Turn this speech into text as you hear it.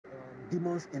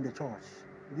Demons in the church.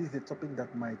 This is a topic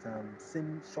that might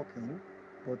seem shocking,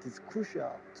 but it's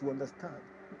crucial to understand.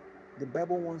 The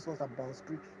Bible warns us about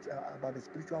the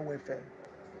spiritual warfare.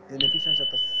 In Ephesians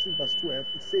chapter 6 verse 12,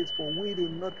 it says, "For we do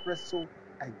not wrestle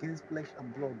against flesh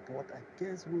and blood, but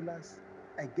against rulers,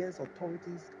 against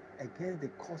authorities, against the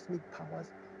cosmic powers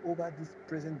over this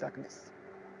present darkness."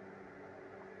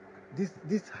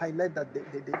 This highlight that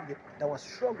our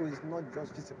struggle is not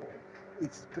just physical,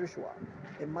 it's spiritual.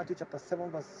 In Matthew chapter 7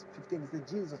 verse 15, it says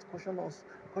Jesus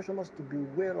caution us to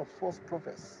beware of false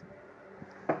prophets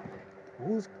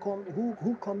who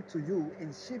come to you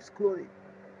in sheep's clothing,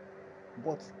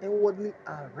 but inwardly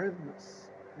are ravenous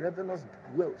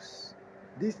wolves.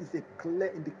 This is a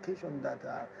clear indication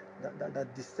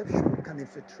that deception can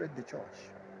infiltrate the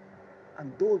church.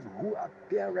 And those who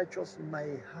appear righteous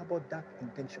may harbor dark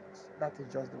intentions. That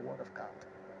is just the word of God.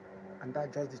 And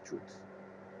that's just the truth.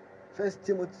 1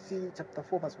 Timothy chapter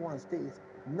 4 verse 1 states,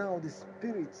 "Now the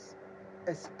Spirit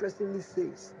expressly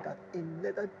says that in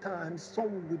later times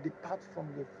some will depart from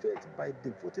the faith by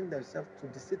devoting themselves to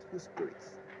deceitful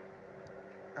spirits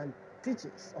and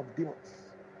teachings of demons."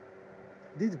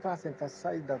 This verse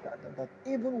emphasizes that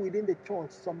even within the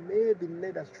church, some may be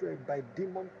led astray by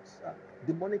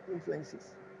demonic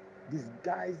influences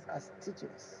disguised as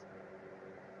teachings.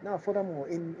 Now, furthermore,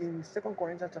 in 2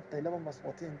 Corinthians chapter 11, verse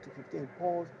 14 to 15,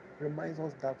 Paul reminds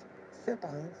us that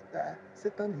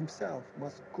Satan himself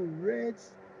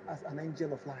masquerades as an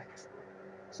angel of light.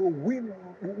 So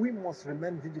we must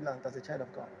remain vigilant as a child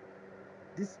of God.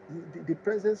 The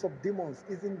presence of demons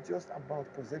isn't just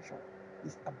about possession.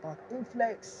 It's about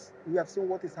influence. We have seen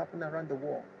what is happening around the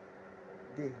world.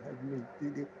 The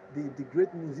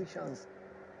great musicians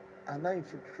are now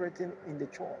infiltrating in the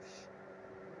church,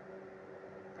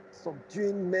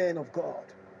 subduing men of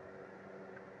God.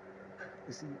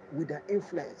 You see, with their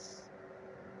influence,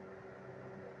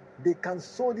 they can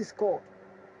sow discord,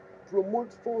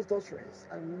 promote false doctrines,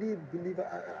 and lead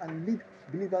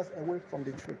believers away from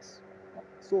the truth.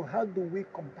 So how do we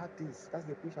combat this? That's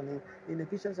the question. In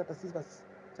Ephesians chapter 6,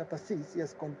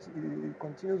 yes, it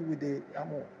continues with the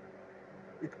armor.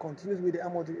 It continues with the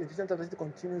armor. Ephesians chapter 6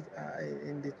 continues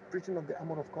in the preaching of the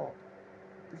armor of God,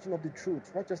 preaching of the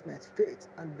truth, righteousness, faith,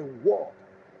 and the word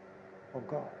of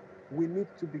God. We need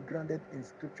to be grounded in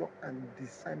scripture and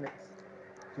discernment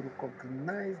to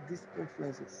recognize these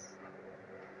influences.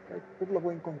 Right? People are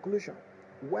going in conclusion.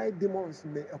 Why demons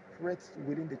may operate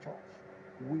within the church?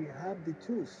 We have the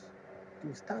tools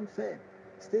to stand firm,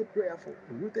 stay prayerful,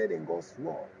 rooted in God's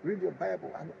word, read your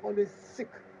Bible, and always seek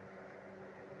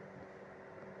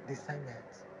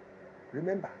discernment.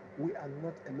 Remember, we are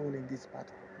not alone in this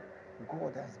battle.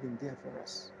 God has been there for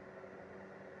us.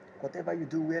 Whatever you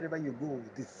do, wherever you go,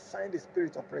 discern the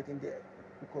spirit operating there,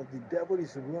 because the devil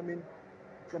is roaming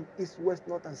from east, west,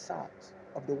 north, and south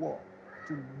of the world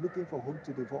to looking for whom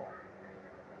to devour.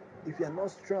 If you are not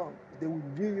strong, they will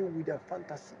lure you with their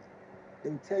fantasy. They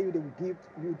will tell you they will give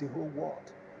you the whole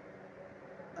world.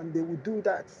 And they will do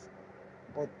that.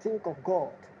 But think of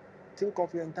God. Think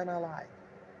of your internal life.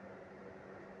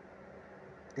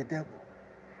 The devil,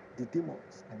 the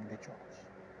demons are in the church.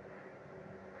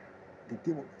 The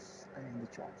demons are in the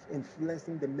church,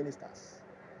 influencing the ministers,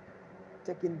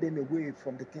 taking them away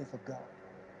from the things of God.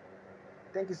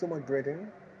 Thank you so much,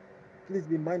 brethren. Please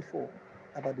be mindful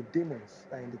about the demons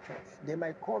that are in the church. They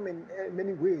might come in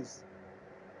many ways,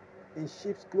 in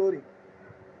sheep's clothing,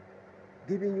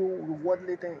 giving you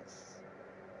worldly things.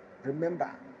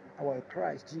 Remember, our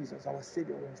Christ Jesus, our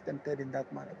Savior, was tempted in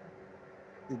that manner.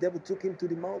 The devil took him to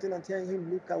the mountain and told him,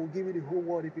 "Look, I will give you the whole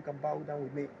world if you can bow down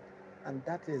with me." And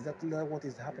that is exactly what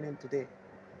is happening today.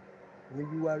 When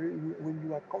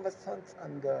you are conversant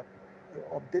and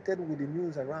updated with the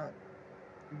news around,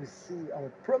 you will see our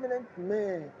prominent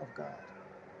men of God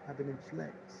have been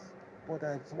influenced. But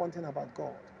there's one thing about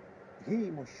God: He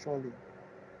must surely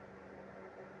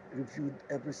reveal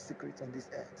every secret on this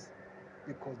earth,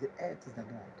 because the earth is the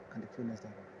Lord and the fullness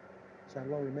thereof.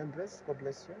 Shalom, remembrance. God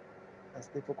bless you. And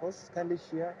stay focused. Kindly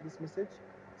share this message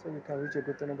so we can reach a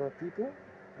greater number of people.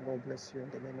 And God bless you in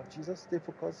the name of Jesus. Stay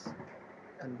focused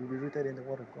and be rooted in the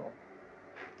Word of God.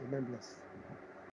 Remain blessed.